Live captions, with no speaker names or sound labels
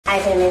爱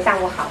朋友们上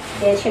午好，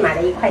今天去买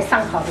了一块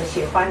上好的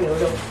雪花牛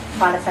肉，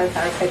花了32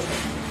块钱，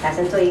打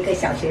算做一个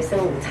小学生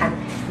午餐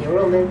牛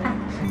肉焖饭。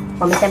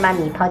我们先把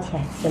米泡起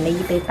来，准备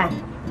1杯半，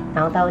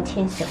然后倒入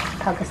清水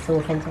泡个15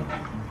分钟。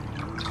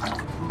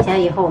这样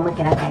以后我们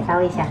给它改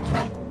刀一下，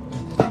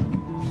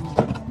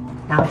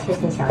然后切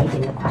成小一点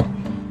的块。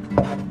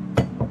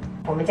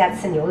我们家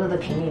吃牛肉的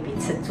频率比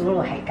吃猪肉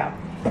还高，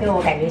因为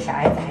我感觉小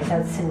孩子还是要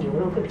吃牛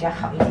肉会比较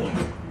好一点。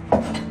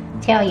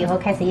切好以后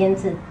开始腌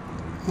制，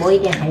磨一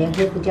点海盐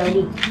黑胡椒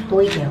粒，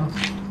多一点哦。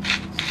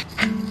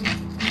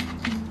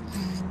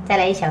再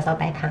来1小勺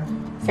白糖，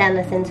适量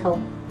的生抽，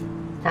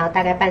然后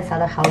大概半勺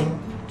的蚝油，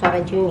抓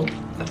拌均匀。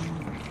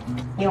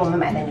因为我们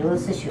买的牛肉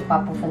是雪花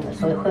部分的，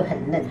所以会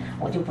很嫩，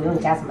我就不用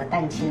加什么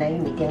蛋清啦、玉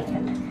米淀粉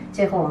了。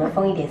最后我们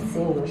封一点食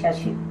用油下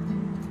去。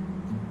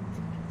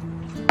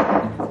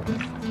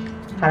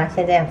好了，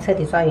先这样彻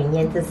底抓匀，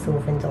腌制15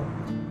分钟。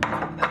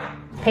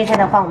配菜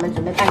的话，我们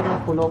准备半根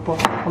胡萝卜，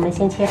我们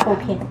先切厚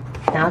片，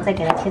然后再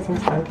给它切成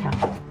长条。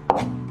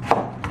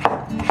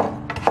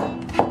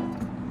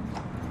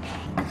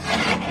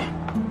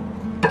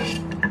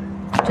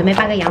准备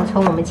半个洋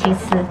葱，我们切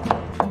丝。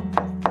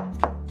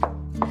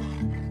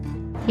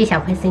1小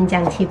块生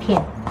姜切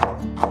片。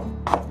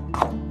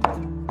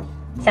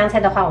香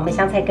菜的话，我们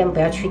香菜根不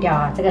要去掉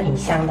啊，这个很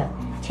香的，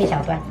切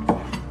小段。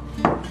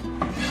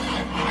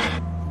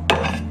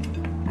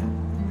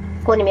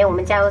锅里面我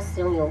们加入食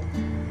用油，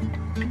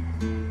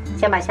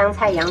先把香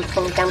菜、洋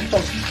葱、姜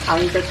片熬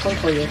一个葱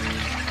头油。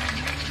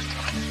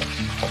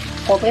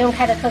火不用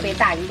开得特别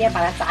大，一定要把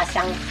它炸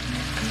香。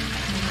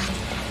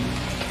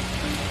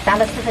炸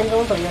了4分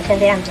钟左右，像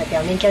这样子，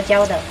表面焦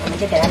焦的，我们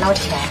就给它捞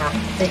起来哈，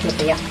这些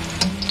不要。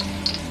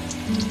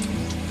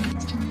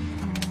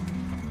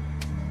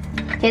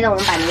接着我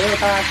们把牛肉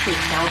倒下去，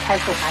然后快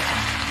速滑炒。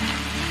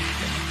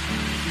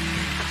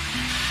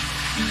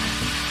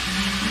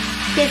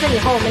接着以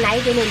后，我们来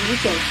一点点米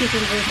酒去腥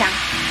增香，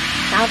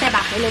然后再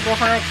把胡萝卜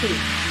放下去，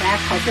给它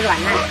炒至软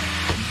烂。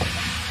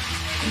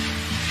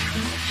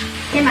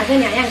先把这2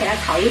样给它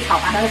炒一炒，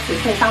把它的水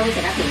分稍微给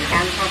它煸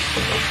干哈。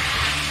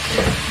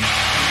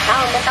然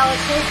后我们倒入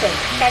清水，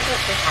盖住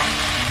食材，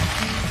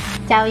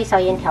加入1勺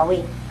盐调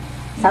味，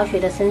少许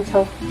的生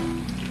抽，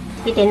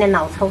一点点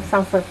老抽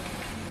上色。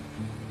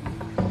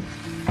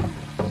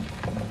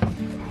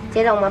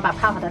接着我们把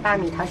泡好的大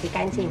米淘洗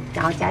干净，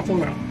然后加进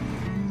来。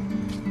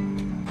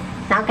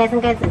然后盖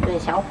上盖子，准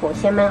小火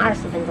先焖20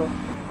分钟。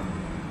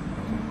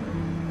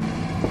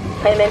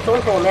朋友们，中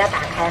途我们要打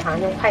开哈，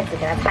用筷子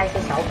给它擦一些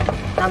小火，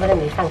让这个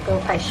米饭更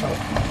快熟。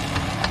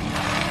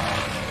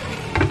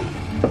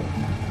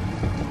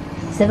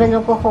10分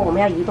钟过后，我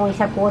们要移动一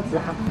下锅子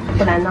哈，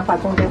不然的话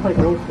中间会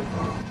容易糊。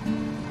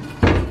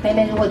朋友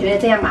们，如果觉得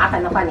这样麻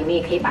烦的话，你们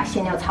也可以把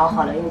馅料炒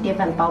好了，用电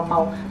饭煲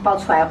包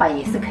出来的话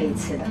也是可以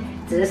吃的，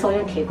只是说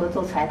用铁锅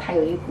做出来，它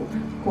有一股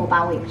锅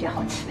巴味，比较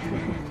好吃。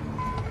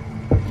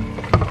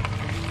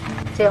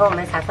最后我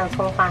们撒上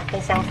葱花跟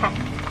香菜，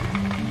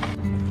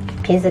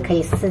平时可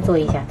以试做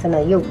一下，真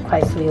的又快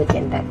速又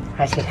简单，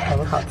而且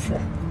很好吃。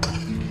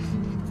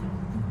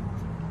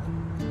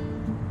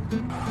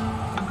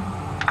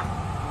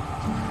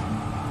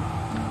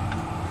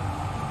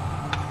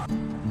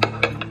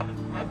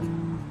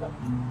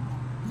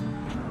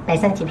摆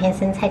上几片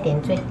生菜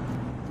点缀。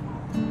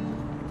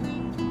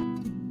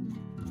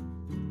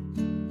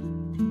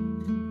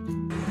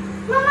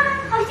妈妈，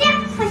好香，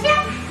好香！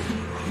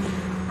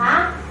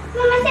啊？妈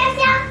妈香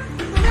香，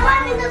我在外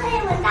面都可以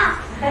闻到。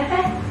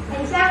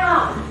很香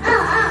哦。嗯。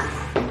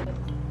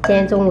今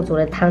天中午煮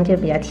的汤就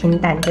比较清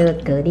淡，就是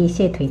蛤蜊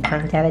蟹腿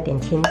汤，加了点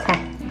青菜。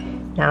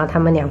然后他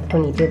们2父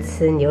女就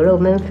吃牛肉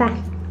焖饭。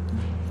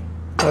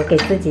我给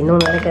自己弄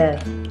了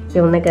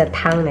用那个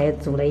汤来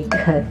煮了一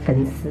个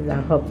粉丝，然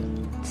后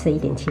吃一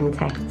点青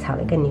菜，炒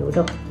了一个牛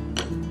肉。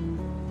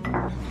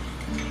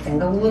整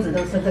个屋子都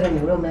是这个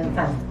牛肉焖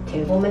饭，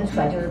铁锅焖出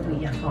来就是不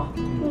一样哦。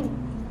嗯。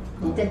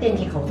你在电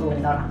梯口都闻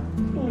到了。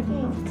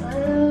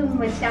这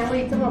么香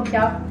味，这么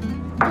飘。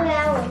对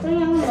啊，我刚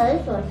用冷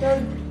水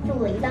就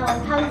闻到了，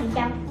超级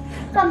香。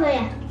干嘛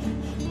呀？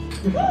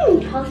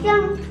好香。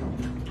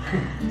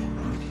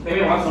妹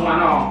妹，我要吃完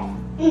了哦。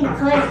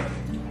可以。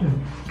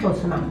够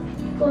吃吗？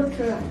够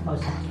吃了。够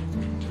吃。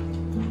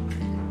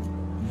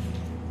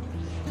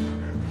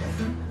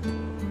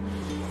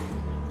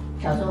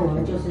小时候我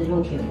们就是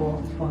用铁锅，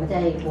我们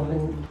在我们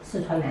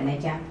四川奶奶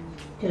家，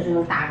就是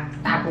用大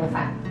锅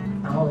饭，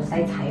然后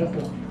塞柴火，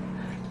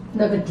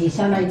那个底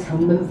下那一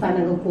层焖饭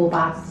那个锅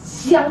巴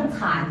香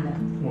惨了。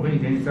我跟你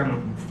年纪这样。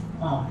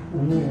哦，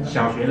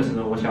小学的时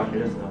候，我小学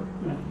的时候。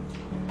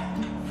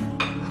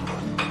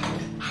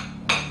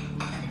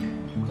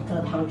这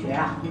个汤绝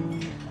了，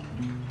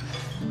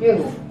又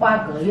有花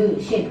蛤又有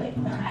蟹腿。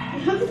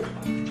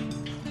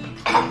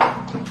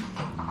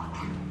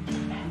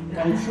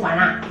那你吃完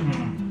啦？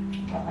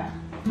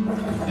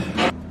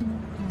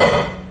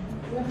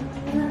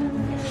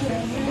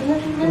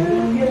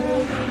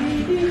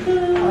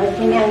我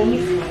尽量衣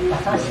服，早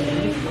上洗衣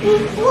服。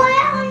我要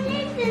回去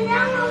洗料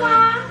了吗？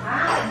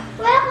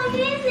我要回去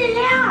洗料。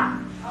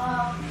好了。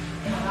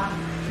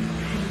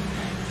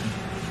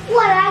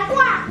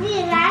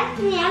你来，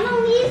你要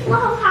弄衣服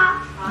好不好？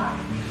好，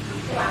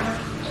吃完了。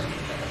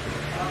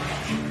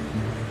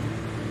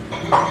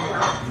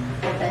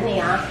我等你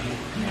啊。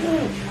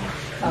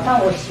早上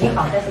我洗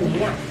好，但是没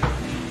晾。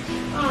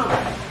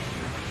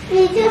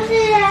你就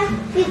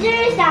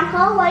是想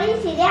和我一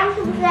起晾，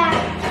是不是？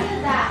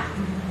是的。